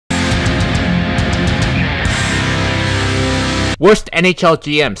Worst NHL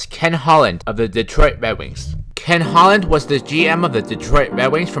GMs, Ken Holland of the Detroit Red Wings. Ken Holland was the GM of the Detroit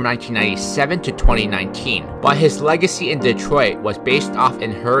Red Wings from 1997 to 2019, but his legacy in Detroit was based off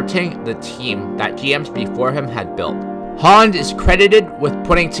inheriting the team that GMs before him had built. Holland is credited with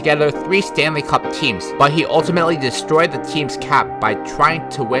putting together 3 Stanley Cup teams, but he ultimately destroyed the team's cap by trying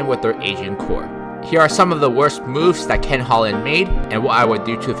to win with their aging core. Here are some of the worst moves that Ken Holland made and what I would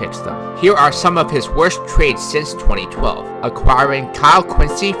do to fix them. Here are some of his worst trades since 2012. Acquiring Kyle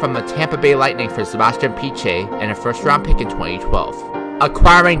Quincy from the Tampa Bay Lightning for Sebastian Piche and a first-round pick in 2012.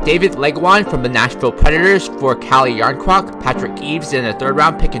 Acquiring David Legwand from the Nashville Predators for Calle Jarnkrok, Patrick Eaves, and a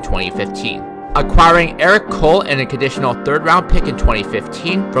third-round pick in 2015. Acquiring Eric Cole and a conditional third-round pick in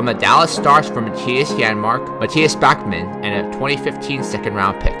 2015 from the Dallas Stars for Mattias Janmark, Mattias Backman, and a 2015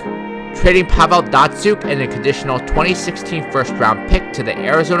 second-round pick. Trading Pavel Datsyuk and a conditional 2016 first-round pick to the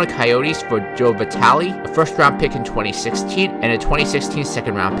Arizona Coyotes for Joe Vitale, a first-round pick in 2016, and a 2016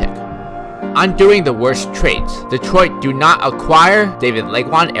 second-round pick. Undoing the worst trades. Detroit do not acquire David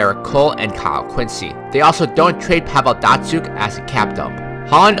Legwand, Eric Cole, and Kyle Quincy. They also don't trade Pavel Datsyuk as a cap dump.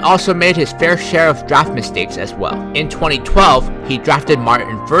 Holland also made his fair share of draft mistakes as well. In 2012, he drafted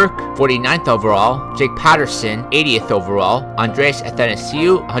Martin Verk, 49th overall, Jake Patterson, 80th overall, Andreas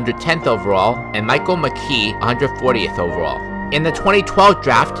Athanasiou, 110th overall, and Michael McKee, 140th overall. In the 2012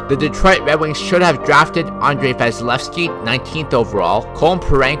 draft, the Detroit Red Wings should have drafted Andrei Vasilevskiy, 19th overall, Colin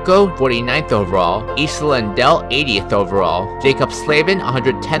Parayko, 49th overall, E.Lindell, 80th overall, Jaccob Slavin,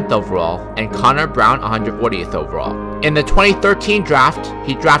 110th overall, and Connor Brown, 140th overall. In the 2013 draft,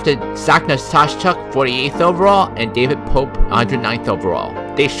 he drafted Zach Nastashchuk, 48th overall, and David Pope, 109th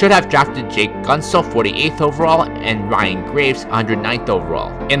overall. They should have drafted J.Guentzel, 48th overall, and Ryan Graves, 109th overall.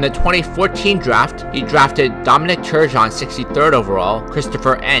 In the 2014 draft, he drafted Dominic Turgeon, 63rd overall,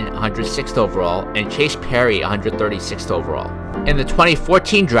 Christopher N, 106th overall, and Chase Perry, 136th overall. In the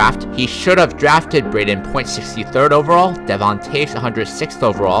 2014 draft, he should have drafted Braden Point, 63rd overall, Devon Toews, 106th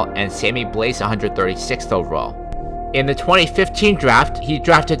overall, and Sammy Blais, 136th overall. In the 2015 draft, he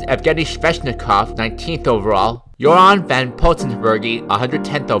drafted Evgeny Svechnikov, 19th overall, Joran Van Pottenbergy,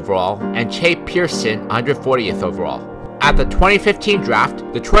 110th overall, and Che Pearson, 140th overall. At the 2015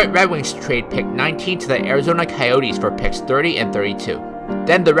 draft, Detroit Red Wings trade pick 19 to the Arizona Coyotes for picks 30 and 32.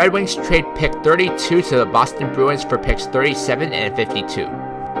 Then the Red Wings trade pick 32 to the Boston Bruins for picks 37 and 52.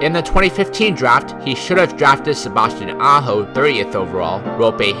 In the 2015 draft, he should have drafted Sebastian Aho, 30th overall,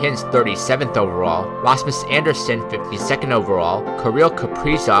 Roope Hintz, 37th overall, Rasmus Andersson, 52nd overall, Kirill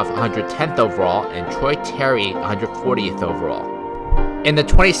Kaprizov, 110th overall, and Troy Terry, 140th overall. In the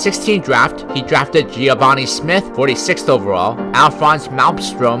 2016 draft, he drafted Giovanni Smith, 46th overall, Alphonse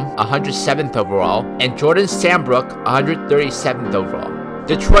Malmstrom, 107th overall, and Jordan Sambrook, 137th overall.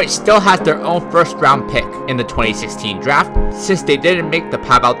 Detroit still has their own first-round pick in the 2016 draft since they didn't make the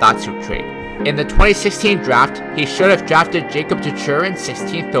Pavel Datsyuk trade. In the 2016 draft, he should have drafted Jacob Chychrun,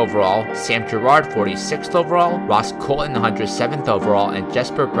 16th overall, Sam Girard, 46th overall, Ross Colton, 107th overall, and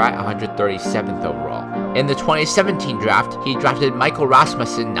Jesper Bratt, 137th overall. In the 2017 draft, he drafted Michael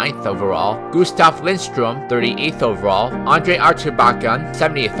Rasmussen, 9th overall, Gustav Lindstrom, 38th overall, Andre Archibald,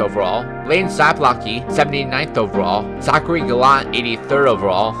 70th overall, Blaine Zablocki, 79th overall, Zachary Gallant, 83rd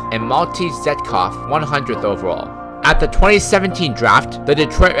overall, and Malty Zetkov, 100th overall. At the 2017 draft, the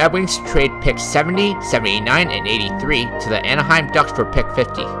Detroit Red Wings trade picks 70, 79, and 83 to the Anaheim Ducks for pick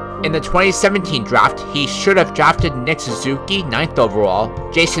 50. In the 2017 draft, he should have drafted Nick Suzuki, 9th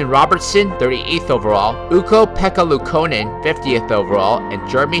overall, Jason Robertson, 38th overall, U.Pekka Luukonnen, 50th overall, and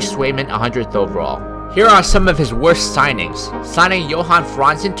J.Swayman, 100th overall. Here are some of his worst signings. Signing Johan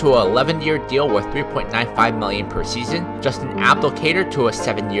Franzen to an 11-year deal worth $3.95 million per season, Justin Abdelkader to a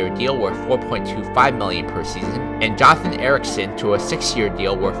 7-year deal worth $4.25 million per season, and Jonathan Eriksson to a 6-year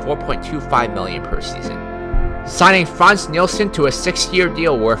deal worth $4.25 million per season. Signing Frans Nielsen to a 6-year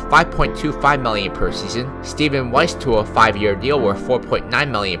deal worth $5.25 million per season, Stephen Weiss to a 5-year deal worth $4.9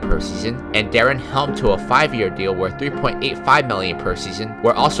 million per season, and Darren Helm to a 5-year deal worth $3.85 million per season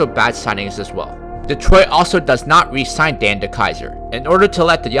were also bad signings as well. Detroit also does not re-sign Dan DeKeyser. In order to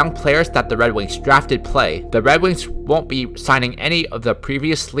let the young players that the Red Wings drafted play, the Red Wings won't be signing any of the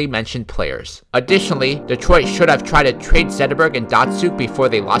previously mentioned players. Additionally, Detroit should have tried to trade Zetterberg and Datsyuk before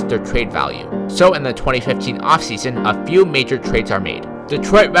they lost their trade value. So in the 2015 offseason, a few major trades are made.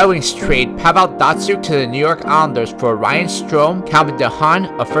 Detroit Red Wings trade Pavel Datsyuk to the New York Islanders for Ryan Strome, Calvin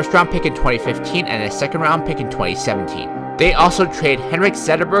DeHaan, a first-round pick in 2015, and a second-round pick in 2017. They also trade Henrik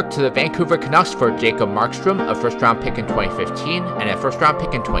Zetterberg to the Vancouver Canucks for Jacob Markstrom, a first-round pick in 2015, and a first-round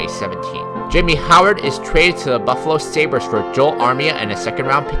pick in 2017. Jamie Howard is traded to the Buffalo Sabres for Joel Armia and a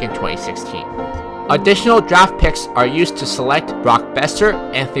second-round pick in 2016. Additional draft picks are used to select Brock Boeser,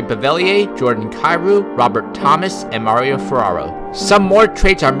 Anthony Beauvillier, J.Kyrou, Robert Thomas, and Mario Ferraro. Some more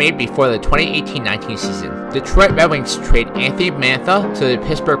trades are made before the 2018-19 season. Detroit Red Wings trade Anthony Mantha to the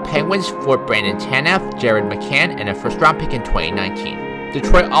Pittsburgh Penguins for Brandon Tanev, Jared McCann, and a first-round pick in 2019.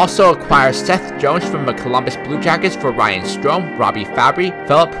 Detroit also acquires Seth Jones from the Columbus Blue Jackets for Ryan Strome, Robbie Fabry,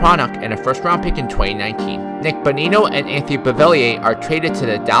 Philip Hronek, and a first-round pick in 2019. Nick Bonino and Anthony Beauvillier are traded to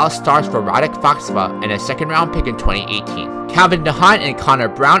the Dallas Stars for Radek Faksa and a second-round pick in 2018. Calvin DeHaan and Connor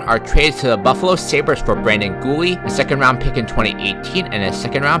Brown are traded to the Buffalo Sabres for Brandon Guhle, a second-round pick in 2018, and a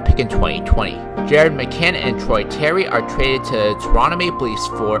second-round pick in 2020. Jared McCann and Troy Terry are traded to the Toronto Maple Leafs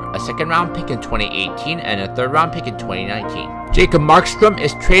for a second-round pick in 2018 and a third-round pick in 2019. Jacob Markstrom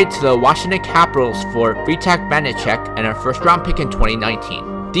is traded to the Washington Capitals for V.Vanecek and a first-round pick in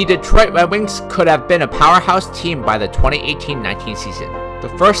 2019. The Detroit Red Wings could have been a powerhouse team by the 2018-19 season. The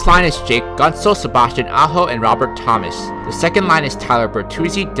first line is J.Guentzel, Sebastian Aho, and Robert Thomas. The second line is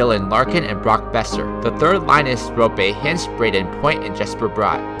Ty.Bertuzzi, Dylan Larkin, and Brock Boeser. The third line is Roope Hintz, Brayden Point, and Jesper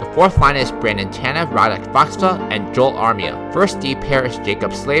Bratt. The fourth line is Brandon Tanev, Radek Faksa, and Joel-Armia. First D pair is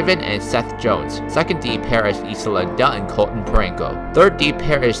Jaccob Slavin and Seth Jones. Second D pair is E.Lindell and Colton-Parayko. Third D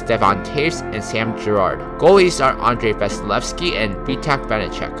pair is Devon Toews and Sam Girard. Goalies are A.Vasilevskiy and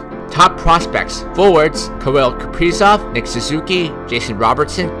B.Tanev-R.Faksa-J.Armia. Top prospects: forwards, K.Kaprizov, N.Suzuki, Jason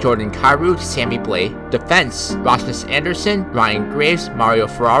Robertson, J.Kyrou, Sammy Blais. Defense: Rasmus Andersson, R.Graves, Mario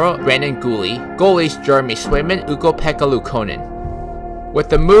Ferraro, Brandon Guhle. Goalies: J.Swayman, U.Pekka, Luukonnen. With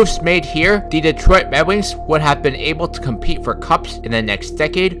the moves made here, the Detroit Red Wings would have been able to compete for cups in the next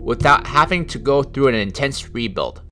decade without having to go through an intense rebuild.